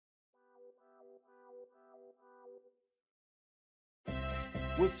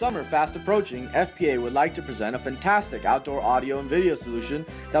With summer fast approaching, FPA would like to present a fantastic outdoor audio and video solution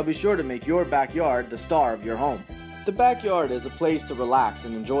that'll be sure to make your backyard the star of your home. The backyard is a place to relax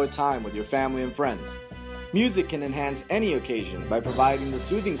and enjoy time with your family and friends. Music can enhance any occasion by providing the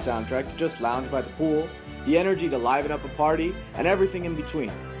soothing soundtrack to just lounge by the pool, the energy to liven up a party, and everything in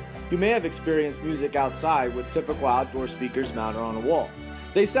between. You may have experienced music outside with typical outdoor speakers mounted on a wall.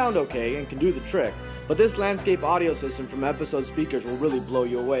 They sound okay and can do the trick, but this landscape audio system from Episode Speakers will really blow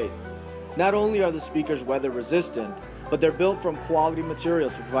you away. Not only are the speakers weather resistant, but they're built from quality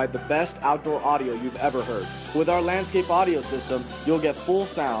materials to provide the best outdoor audio you've ever heard. With our landscape audio system, you'll get full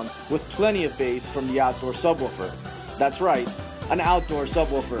sound with plenty of bass from the outdoor subwoofer. That's right, an outdoor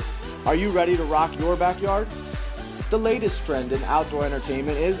subwoofer. Are you ready to rock your backyard? The latest trend in outdoor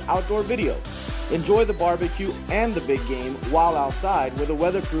entertainment is outdoor video. Enjoy the barbecue and the big game while outside with a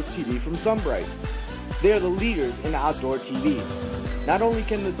weatherproof TV from Sunbright. They are the leaders in outdoor TV. Not only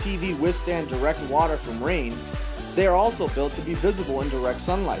can the TV withstand direct water from rain, they are also built to be visible in direct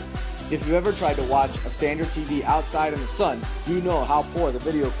sunlight. If you've ever tried to watch a standard TV outside in the sun, you know how poor the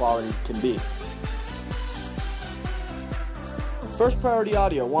video quality can be. First Priority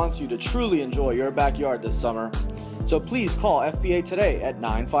Audio wants you to truly enjoy your backyard this summer. So please call FPA today at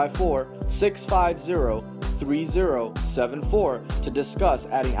 954-650-3074 to discuss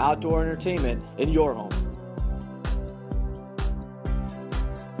adding outdoor entertainment in your home.